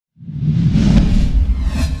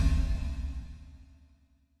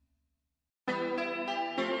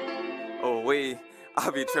I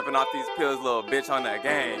be tripping off these pills, little bitch, on the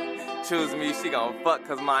game. Choose me, she gon' fuck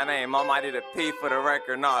cause my name. Almighty the P for the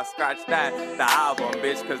record, nah, scratch that. The album,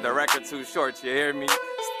 bitch, cause the record too short, you hear me?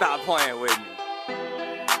 Stop playing with me.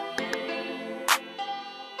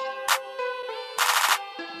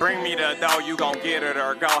 Bring me the dough, you gon' get it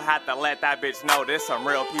or go. Have to let that bitch know this some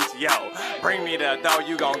real P.G.O. Bring me the dough,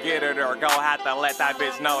 you gon' get it or go. Have to let that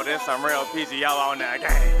bitch know this some real P.G.O. on the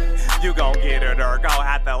game. You gon' get it or go.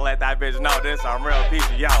 Have to let that bitch know this some real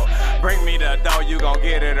P.G.O. Bring me the dough, you gon'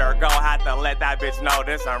 get it or go. Have to let that bitch know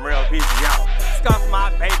this some real P.G.O. Scuff my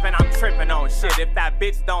vape and I'm tripping on shit. If that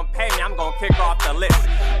bitch don't pay me, I'm gon' kick her off the list.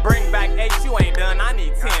 Bring back 8, you ain't done, I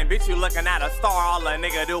need 10. Bitch, you looking at a star, all a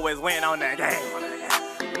nigga do is win on the game.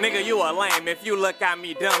 Nigga, you a lame. If you look at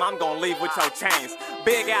me dumb, I'm gon' leave with your chains.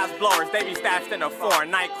 Big ass blowers, they be stashed in a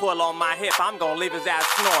foreign. NyQuil on my hip, I'm gon' leave his ass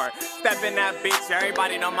snoring. Step in that bitch,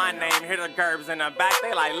 everybody know my name. Hear the gerbs in the back,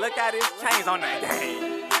 they like, look at his chains on the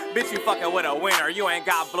game. Bitch, you fucking with a winner. You ain't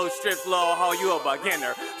got blue strips, little hoe, you a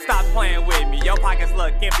beginner. Stop playing with me, your pockets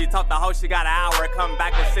look empty. Talk the hoe, she got an hour, come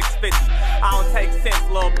back with 650. I don't take cents,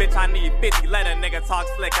 little bitch, I need 50. Let a nigga talk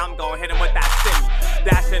slick, I'm gon' hit him with that stimmy.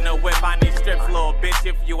 Dash in the whip, I need strips, little bitch.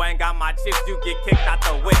 If you ain't got my chips, you get kicked out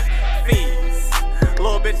the whip. Fees,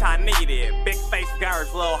 little bitch, I need it. Big face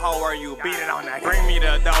girls, little hoe, or you beat it on that. Bring me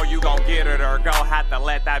the dough, you gon' get it or go. Have to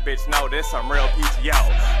let that bitch know this some real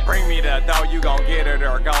P.G.O. Bring me the dough, you gon' get it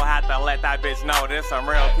or go. Have to let that bitch know this some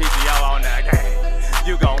real P.G.O. on the game.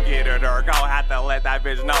 You gon' get it or go. Have to let that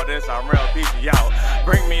bitch know this some real P.G.O.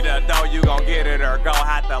 Bring me the dough, you gon' get it or go.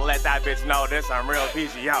 Have to let that bitch know this some real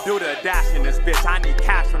P.G.O. Do the dash in this bitch, I need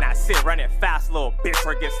cash when I sit. Run it fast, little bitch,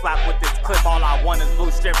 or get slapped with this clip. All I want is blue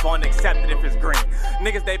strips, won't accept it if it's green.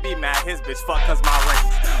 Niggas, they be mad, his bitch fuck cause my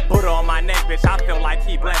rings. Buddha on my neck, bitch, I feel like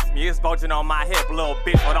he blessed me. It's bulging on my hip, little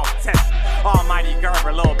bitch, but don't test me. Almighty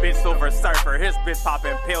Gerber, little bitch, silver surfer. His bitch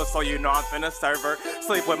popping pills, so you know I'm finna serve her.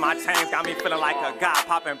 Sleep with my chains, got me feeling like a god.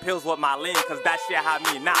 Popping pills with my lean, cause that shit had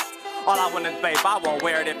me knocked. All I want is babe, I won't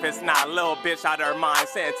wear it if it's not. Little bitch out her mind,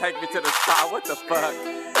 saying take me to the sky, what the fuck?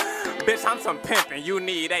 Bitch, I'm some pimpin', you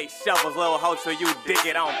need 8 shovels, little hoe, so you dig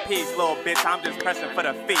it on peace. Little bitch, I'm just pressing for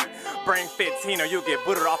the feet. Bring 15 or you get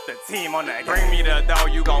booted off the team on that. Bring me the dough,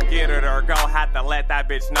 you gon' get it or go. Have to let that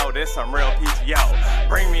bitch know this some real P.G.O.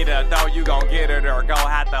 Bring me the dough, you gon' get it or go.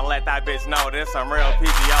 Have to let that bitch know this some real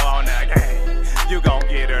P.G.O. on the game. You gon'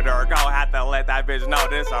 get it or go. Have to let that bitch know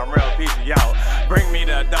this some real P.G.O. Bring me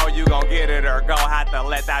the dough, you gon' get it or go. Have to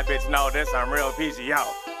let that bitch know this some real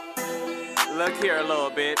P.G.O. Look here, little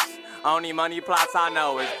bitch. Only money plots I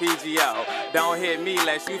know is P.G.O. Don't hit me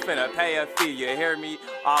unless you finna pay a fee. You hear me?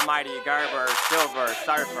 Almighty Gerber, silver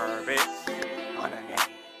surfer, bitch. On the game,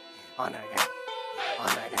 on the game, on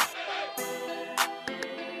the game.